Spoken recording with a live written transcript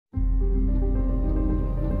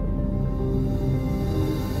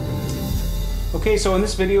Okay, so in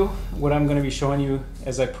this video, what I'm going to be showing you,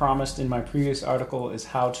 as I promised in my previous article, is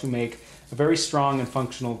how to make a very strong and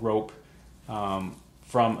functional rope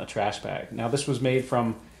from a trash bag. Now this was made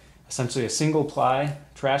from essentially a single ply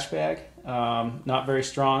trash bag, not very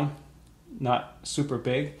strong, not super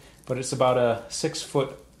big, but it's about a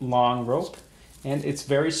 6-foot long rope, and it's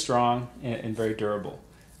very strong and very durable.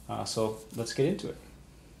 So let's get into it.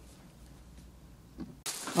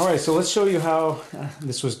 Alright, so let's show you how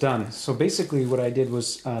this was done. So basically what I did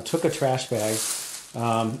was took a trash bag,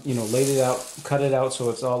 laid it out, cut it out so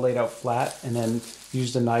it's all laid out flat, and then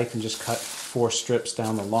used a knife and just cut 4 strips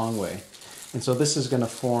down the long way. And so this is going to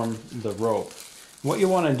form the rope. What you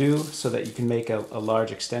want to do so that you can make a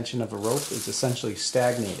large extension of a rope is essentially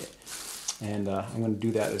stagnate it. And I'm going to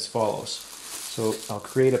do that as follows. So I'll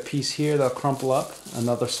create a piece here that'll crumple up,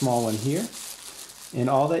 another small one here. And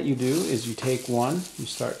all that you do is you take one, you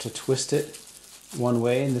start to twist it one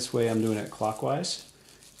way, and this way I'm doing it clockwise.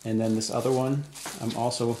 And then this other one, I'm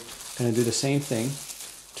also going to do the same thing,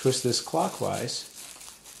 twist this clockwise,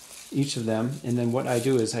 each of them, and then what I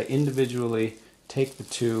do is I individually take the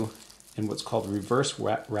two in what's called reverse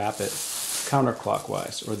wrap it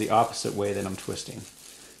counterclockwise, or the opposite way that I'm twisting.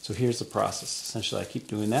 So here's the process. Essentially I keep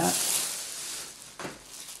doing that,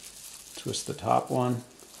 twist the top one,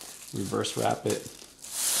 reverse wrap it,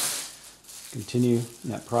 continue in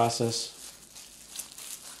that process,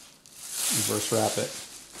 reverse wrap it,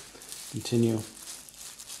 continue,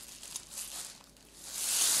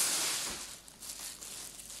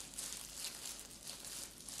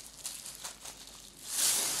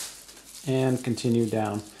 and continue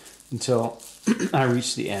down until I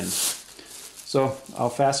reach the end. So I'll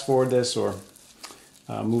fast forward this or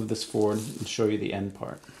move this forward and show you the end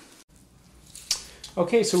part.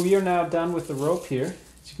 Okay, so we are now done with the rope here.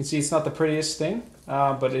 As you can see, it's not the prettiest thing,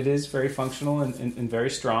 but it is very functional and very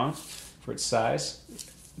strong for its size.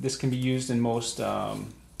 This can be used in most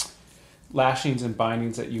lashings and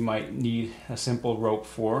bindings that you might need a simple rope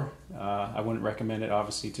for. I wouldn't recommend it,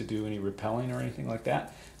 obviously, to do any rappelling or anything like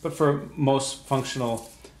that. But for most functional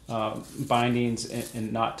bindings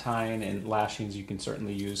and knot tying and lashings, you can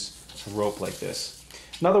certainly use a rope like this.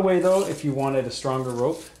 Another way, though, if you wanted a stronger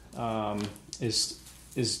rope,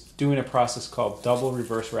 is doing a process called double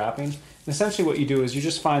reverse wrapping. And essentially what you do is you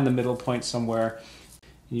just find the middle point somewhere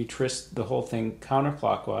and you twist the whole thing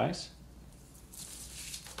counterclockwise,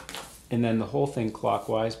 and then the whole thing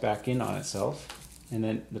clockwise back in on itself, and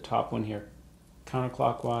then the top one here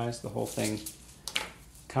counterclockwise, the whole thing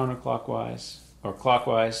counterclockwise, or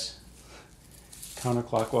clockwise,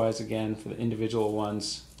 counterclockwise again for the individual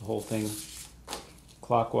ones, the whole thing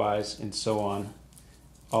clockwise, and so on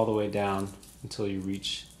all the way down until you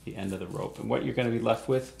reach the end of the rope. And what you're going to be left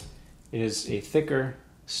with is a thicker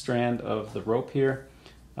strand of the rope here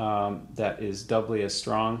that is doubly as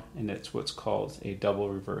strong, and it's what's called a double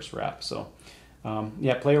reverse wrap. So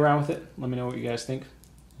yeah, play around with it. Let me know what you guys think,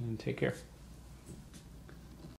 and take care.